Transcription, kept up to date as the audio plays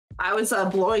I was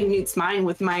blowing Newt's mind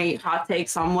with my hot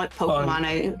takes on what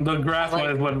Pokemon The grass one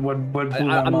is what blew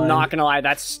my I'm mind. not gonna lie,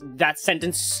 that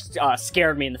sentence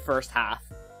scared me in the first half.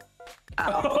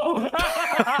 Oh.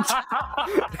 I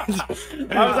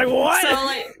was like,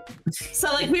 what? So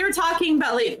like we were talking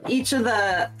about like each of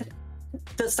the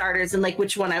starters and like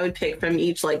which one I would pick from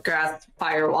each like grass,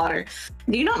 fire, water.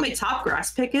 Do you know what my top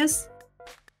grass pick is?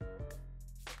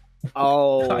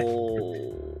 Oh.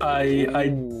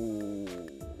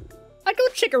 I'd go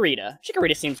Chikorita.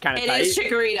 Chikorita seems kind of tight. It is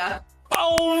Chikorita.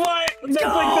 Oh my! That's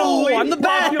like the least I'm the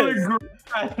best. popular grass.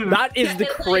 That is the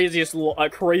craziest,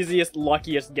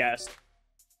 luckiest guess.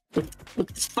 Look at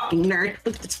this fucking nerd.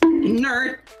 Look at this fucking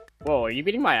nerd. Whoa, are you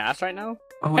beating my ass right now?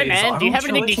 Oh, Hey wait, man, so do you I'm have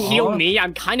anything to chilling heal on? me?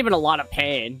 I'm kind of in a lot of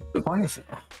pain. Why is it?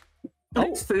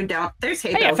 There's food down. There's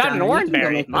hay Hey, I bales found an down there. You orange can go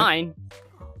berry. make them. Mine.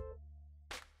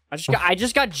 I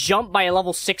just got jumped by a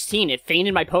level 16. It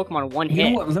fainted my Pokemon in one You hit.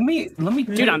 know what? Let me.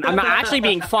 Dude, I'm actually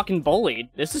being fucking bullied.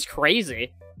 This is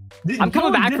crazy. I'm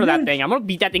coming back for that thing. I'm gonna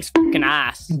beat that thing's fucking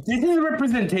ass. This is a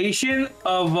representation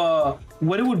of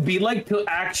what it would be like to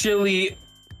actually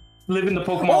live in the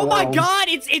Pokemon Oh my world. god,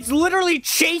 it's literally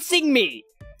chasing me.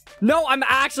 No, I'm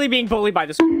actually being bullied by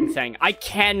this fucking thing. I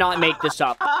cannot make this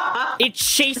up. It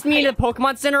chased me into the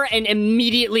Pokemon Center and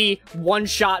immediately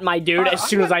one-shot my dude as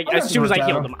soon as I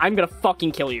healed him. I'm gonna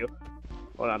fucking kill you.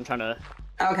 Hold on, I'm trying to.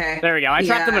 Okay. There we go. I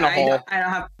trapped him in a hole.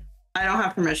 I don't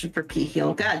have permission for P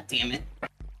heal. God damn it.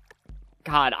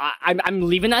 God, I'm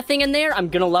leaving that thing in there. I'm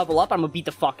gonna level up. I'm gonna beat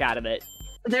the fuck out of it.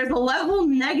 There's a level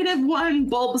 -1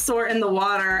 Bulbasaur in the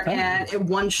water, and it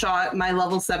one-shot my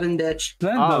level 7 bitch.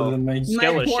 That Oh. doesn't make sense.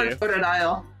 Skill My poor issue.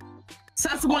 Totodile. So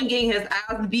that's the one getting his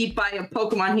ass beat by a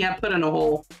Pokemon he had put in a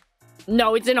hole.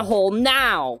 No, it's in a hole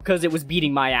now because it was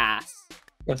beating my ass.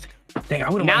 Dang, I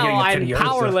wouldn't Now mind I'm getting up to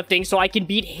the other powerlifting so I can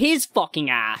beat his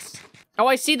fucking ass. Oh,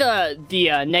 I see the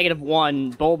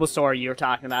 -1 Bulbasaur you were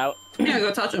talking about. Yeah,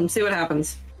 go touch him, see what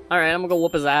happens. All right, I'm gonna go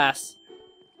whoop his ass.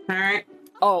 All right.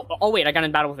 Oh wait, I got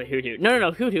in battle with a Hoot.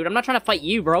 No, Hoot, I'm not trying to fight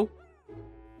you, bro.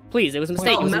 Please, it was a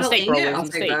mistake. It was a metal mistake, bro. ingot? It was a I'll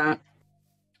take mistake. that.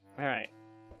 All right.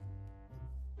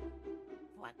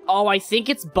 Oh, I think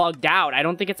it's bugged out. I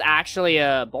don't think it's actually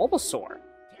a Bulbasaur.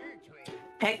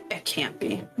 It can't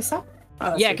be. Is that? Oh,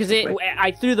 that's Yeah, it. because Wait.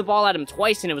 I threw the ball at him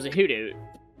twice and it was a Hoot.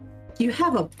 You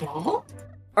have a ball?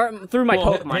 Or threw my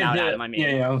Well, Pokemon out at him, I mean.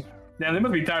 Yeah. Yeah, they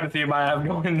must be tired of seeing my ass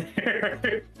going there.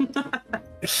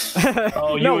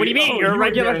 Oh, No, what do you mean? You're a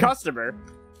regular again. customer.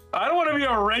 I don't want to be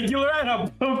a regular at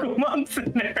a Pokemon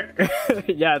Center.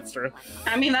 Yeah, it's true.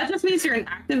 I mean, that just means you're an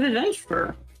active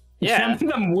adventurer. Yeah.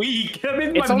 I'm weak. That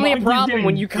means It's my only a monkey's problem getting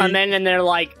when you come beat. in and they're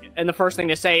like, and the first thing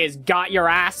to say is, got your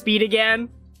ass beat again?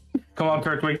 Come on,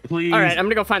 Kirkwick, please. Alright, I'm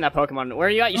gonna go find that Pokemon. Where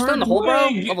are you at? You still in the hole, bro?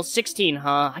 Kirkwick! Level 16,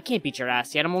 huh? I can't beat your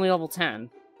ass yet. I'm only level 10.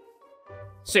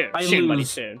 Soon, I buddy, lose.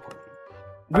 soon.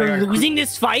 I We're got- losing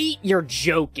this fight? You're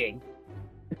joking.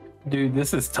 Dude,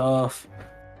 this is tough.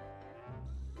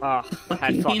 Oh, I had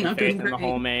Fucking fucking peanut faith in butter the great.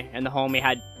 homie, and the homie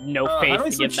had no How faith do I to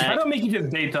give switch? How back. do I make you just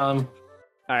daytime?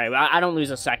 Alright, well, I don't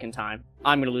lose a second time.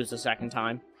 I'm gonna lose the second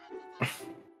time.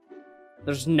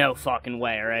 There's no fucking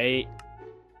way, right?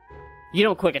 You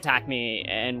don't quick attack me,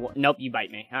 and nope, you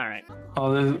bite me. Alright.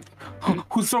 Oh, this...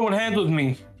 who's throwing hands with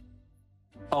me?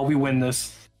 Oh, we win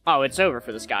this. Oh, it's over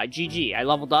for this guy. GG. I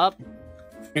leveled up.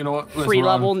 You know what? Let's Free run.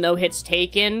 level, no hits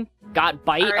taken. Got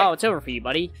bite. Alright. Oh, it's over for you,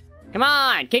 buddy. Come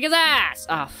on, kick his ass!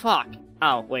 Ah, fuck.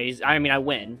 Oh, wait, I mean, I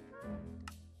win.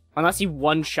 Unless he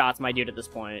one-shots my dude at this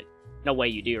point. No way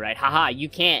you do, right? Haha, you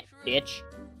can't, bitch.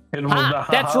 Hit him Ha, with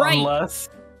the that's right. Unless...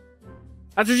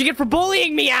 That's what you get for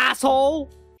bullying me, asshole!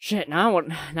 Shit, now what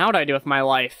do I do with my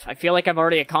life? I feel like I've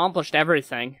already accomplished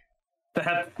everything.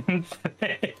 That's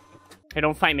insane. Hey,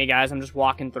 don't fight me, guys. I'm just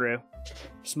walking through.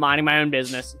 Just minding my own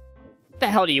business. What the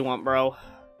hell do you want, bro?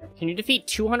 Can you defeat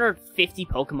 250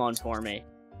 Pokemon for me?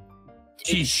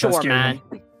 Jeez, that Sure, scared man.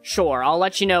 me. Sure, I'll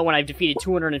let you know when I've defeated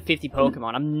 250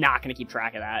 Pokemon. I'm not gonna keep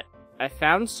track of that. I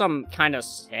found some kind of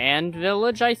sand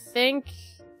village, I think?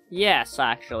 Yes,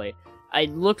 actually. I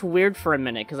looked weird for a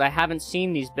minute, because I haven't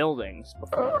seen these buildings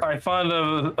before. I found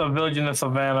a village in the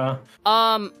savannah.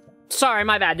 Sorry,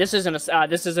 my bad. This isn't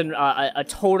a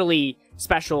totally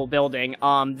special building.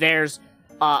 There's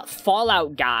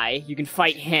Fallout guy. You can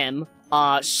fight him.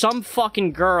 Some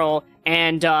fucking girl,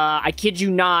 and I kid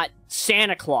you not,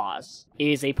 Santa Claus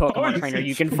is a Pokemon trainer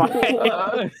you can fight.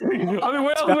 I mean,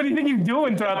 what else do you think you're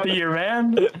doing throughout the year,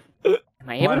 man? Am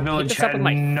I able My to pick village this up with had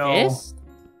my no- fist?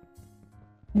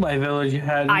 My village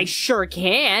had... I sure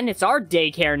can. It's our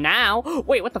daycare now.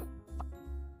 Wait, what the?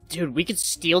 Dude, we could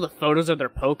steal the photos of their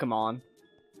Pokemon.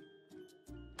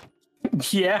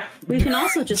 Yeah. We can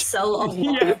also just sell a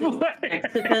lot of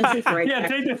defenses right Yeah, there.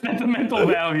 take the sentimental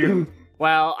value.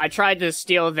 Well, I tried to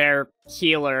steal their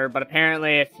healer, but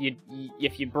apparently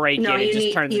if you break it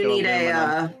just turns into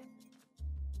aluminum.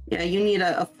 Yeah, you need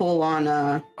a full-on,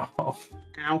 Oh.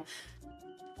 ow.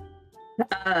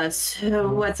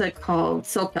 So what's it called?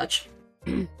 Silk touch.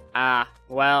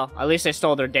 Well, at least I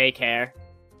stole their daycare.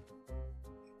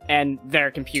 And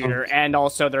their computer, and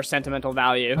also their sentimental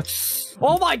value.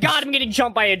 Oh my god, I'm getting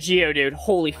jumped by a Geodude.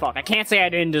 Holy fuck, I can't say I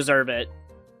didn't deserve it.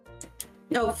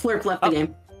 No, Flurp left the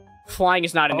game. Flying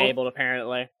is not enabled,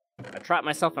 apparently. I trapped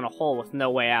myself in a hole with no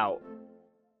way out.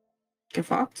 Get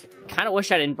fucked. Kinda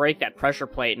wish I didn't break that pressure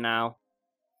plate now.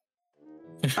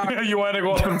 You want to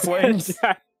go up in flames?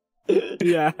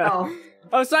 Yeah.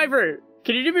 Oh, Cypher,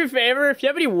 can you do me a favor? If you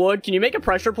have any wood, can you make a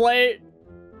pressure plate?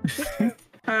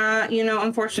 you know,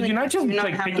 unfortunately, Did you not just we don't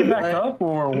like have pick any it back wood. up,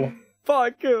 or?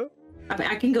 Fuck. I mean,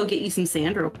 I can go get you some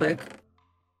sand real quick.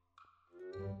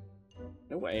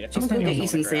 No way. Just go get you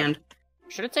some sand.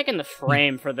 Should have taken the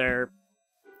frame for their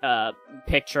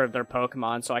picture of their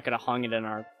Pokemon so I could have hung it in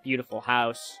our beautiful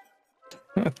house.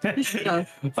 Oh, look at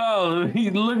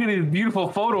this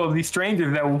beautiful photo of these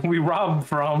strangers that we robbed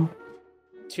from.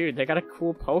 Dude, they got a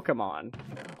cool Pokemon.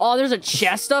 Oh, there's a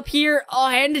chest up here? Oh,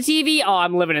 and a TV? Oh,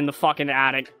 I'm living in the fucking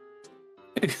attic.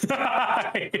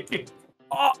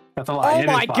 Oh, that's a lot. Oh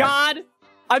my god!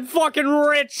 I'm fucking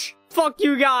rich! Fuck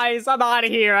you guys! I'm out of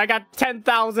here. I got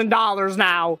 $10,000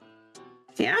 now.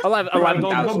 Yeah?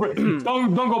 11,000.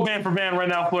 Don't go band for band right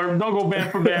now, Flurp. Don't go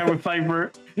band for band with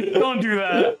Cypher. Don't do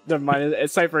that. Never mind.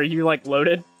 Cypher, are you like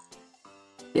loaded?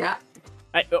 Yeah.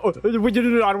 I don't want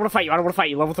to fight you. I don't want to fight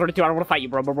you. Level 32. I don't want to fight you,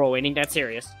 bro. It ain't that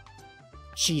serious.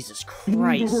 Jesus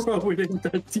Christ. Bro, it ain't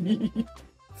that deep.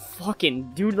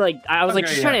 Fucking dude, like I was like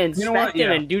just trying to inspect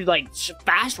him, and dude like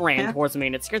fast ran towards me,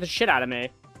 and it scared the shit out of me.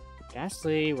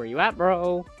 Ghastly, where you at,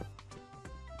 bro?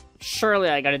 Surely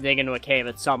I gotta dig into a cave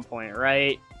at some point,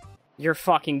 right? You're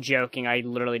fucking joking. I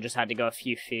literally just had to go a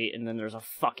few feet, and then there's a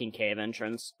fucking cave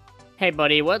entrance. Hey,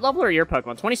 buddy, what level are your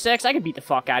Pokemon? 26? I could beat the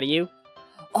fuck out of you.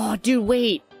 Oh, dude,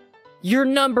 wait. Your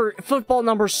football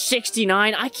number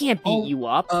 69? I can't beat you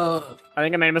up. I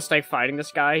think I made a mistake fighting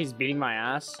this guy. He's beating my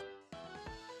ass.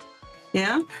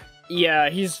 Yeah? Yeah,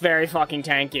 he's very fucking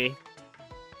tanky.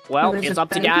 Well, it's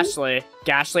up to Ghastly.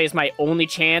 Ghastly is my only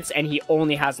chance, and he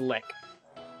only has Lick.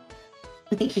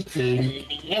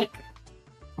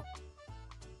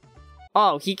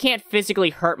 Oh, he can't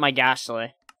physically hurt my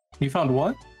Ghastly. You found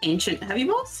what? Ancient heavy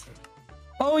balls?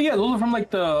 Oh yeah, those are from like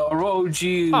the OG,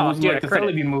 dude, like the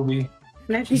Celebi movie.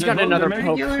 He's got another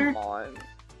regular? Pokemon.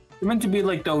 They're meant to be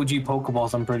like the OG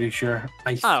Pokeballs, I'm pretty sure.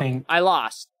 I think. I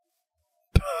lost.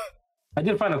 I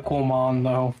did find a cool Mon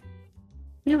though.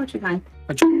 Yeah, what you find?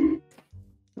 Excuse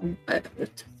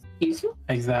you?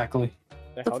 Exactly.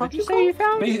 The hell did you say you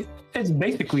found? It's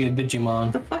basically a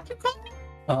Digimon. The fuck you call me?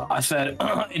 I said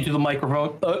into the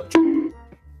microphone.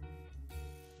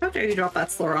 How dare you drop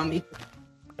that slur on me?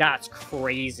 That's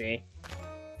crazy.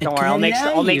 Don't worry,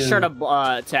 I'll make sure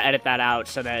to edit that out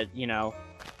so that you know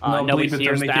nobody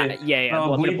hears that.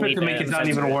 No, bleep it to make it not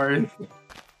even worse.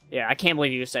 Yeah, I can't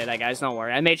believe you say that, guys. Don't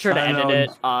worry. I made sure to edit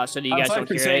it so that you guys don't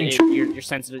hear it. You're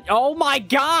sensitive. Oh my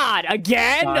god!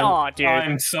 Again? Oh, dude.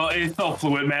 It's so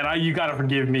fluid, man. You gotta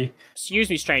forgive me. Excuse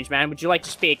me, strange man. Would you like to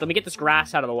speak? Let me get this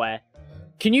grass out of the way.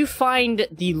 Can you find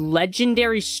the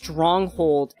legendary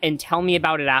stronghold and tell me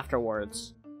about it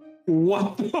afterwards?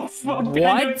 What the fuck?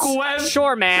 What?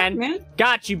 Sure, man.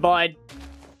 Got you, bud.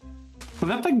 Was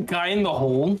that the guy in the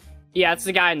hole? Yeah, it's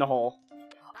the guy in the hole.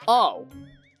 Oh.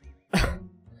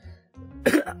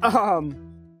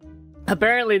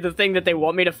 Apparently the thing that they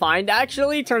want me to find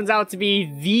actually turns out to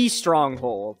be the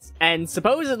stronghold. And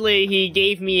supposedly he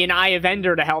gave me an Eye of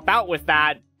Ender to help out with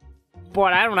that,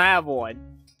 but I don't have one.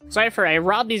 Cypher, I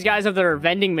robbed these guys of their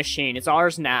vending machine. It's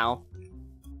ours now.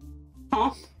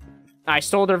 Huh? I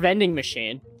stole their vending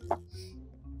machine.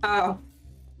 Oh.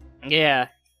 Yeah.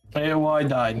 Yeah, well, I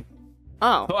died.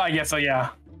 Oh. So I guess so, yeah.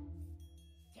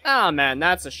 Oh, man,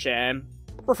 that's a shame.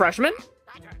 Refreshment?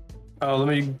 Oh, let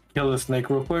me kill this snake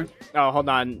real quick. Oh, hold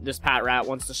on. This Pat Rat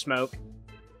wants to smoke.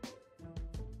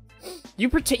 You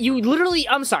literally...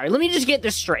 I'm sorry. Let me just get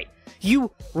this straight.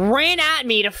 You ran at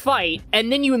me to fight,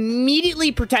 and then you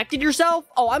immediately protected yourself?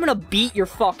 Oh, I'm gonna beat your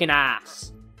fucking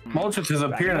ass. Moltres has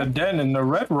appeared in a den in the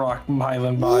Red Rock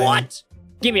Highland biome. What?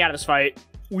 Get me out of this fight.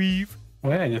 Weave.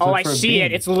 Yeah, oh, I see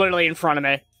it. It's literally in front of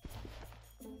me.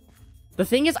 The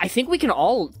thing is, I think we can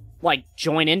all, like,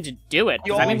 join in to do it.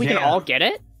 Does that mean we can all get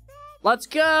it? Let's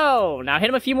go! Now hit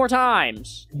him a few more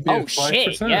times. Oh,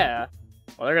 shit, yeah.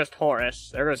 Well, there goes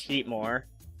Taurus. There goes Heatmore.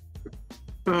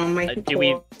 Oh my Do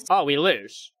we... Oh, we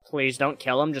lose. Please don't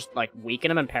kill him. Just, like,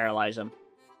 weaken him and paralyze him.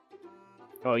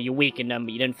 Oh, you weakened him,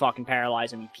 but you didn't fucking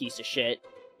paralyze him, you piece of shit.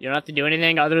 You don't have to do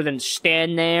anything other than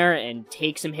stand there and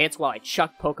take some hits while I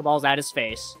chuck Pokeballs at his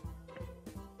face.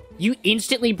 You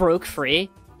instantly broke free?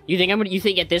 You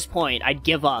think at this point I'd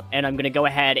give up and I'm gonna go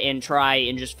ahead and try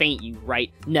and just faint you,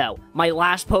 right? No. My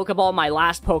last Pokeball, my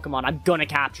last Pokemon, I'm gonna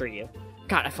capture you.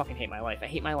 God, I fucking hate my life. I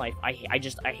hate my life. I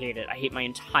hate it. I hate my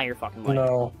entire fucking life.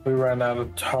 No, we ran out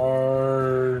of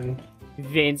turn.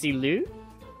 Fancy loot?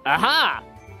 Aha!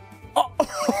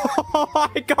 Oh,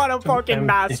 I got a fucking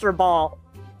Master Ball.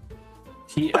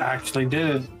 He actually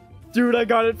did it. Dude, I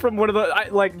got it from one of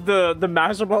the, the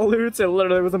Master Ball loots. It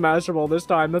literally was a Master Ball this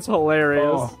time. That's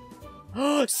hilarious.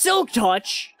 Oh. Silk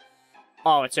Touch!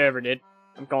 Oh, it's over, dude.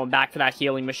 I'm going back for that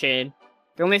healing machine.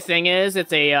 The only thing is,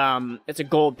 it's a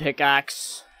gold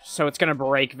pickaxe, so it's gonna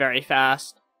break very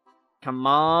fast. Come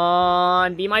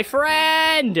on, be my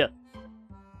friend!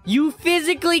 You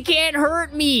physically can't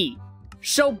hurt me!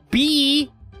 So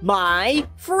be my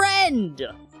friend!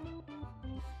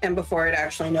 And before it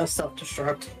actually knows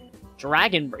self-destruct.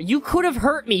 Dragon, you could have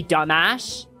hurt me,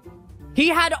 dumbass. He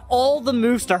had all the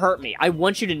moves to hurt me. I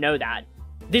want you to know that.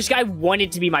 This guy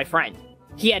wanted to be my friend.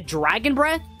 He had Dragon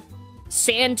Breath,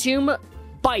 Sand Tomb,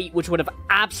 Bite, which would have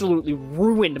absolutely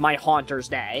ruined my Haunter's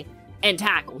day, and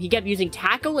Tackle. He kept using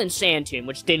Tackle and Sand Tomb,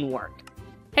 which didn't work.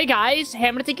 Hey guys, hey,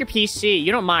 I'm gonna take your PC.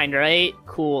 You don't mind, right?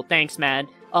 Cool, thanks, man.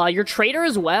 Your trader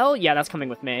as well? Yeah, that's coming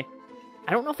with me.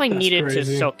 I don't know if I needed to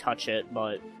Silk Touch it,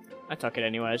 but I took it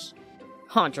anyways.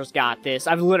 Haunter's got this.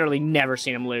 I've literally never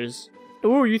seen him lose.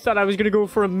 Ooh, you thought I was gonna go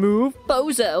for a move?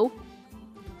 Bozo!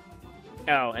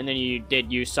 Oh, and then you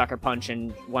did use Sucker Punch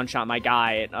and one-shot my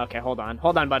guy. Okay, hold on.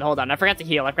 Hold on, bud, hold on. I forgot to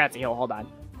heal. Hold on.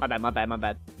 My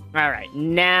bad. Alright,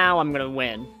 now I'm gonna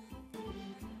win.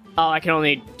 Oh, I can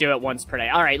only do it once per day.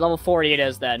 Alright, level 40 it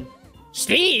is then.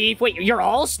 Steve? Wait, you're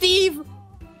all Steve?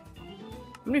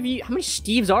 How many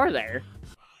Steves are there?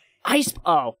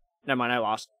 Oh, never mind, I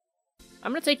lost.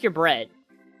 I'm gonna take your bread.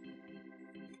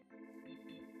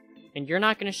 And you're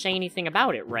not gonna say anything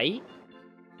about it, right?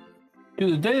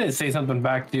 Dude, they didn't say something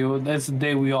back to you. That's the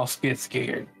day we all get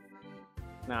scared.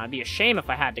 Nah, it'd be a shame if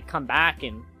I had to come back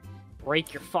and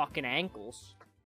break your fucking ankles.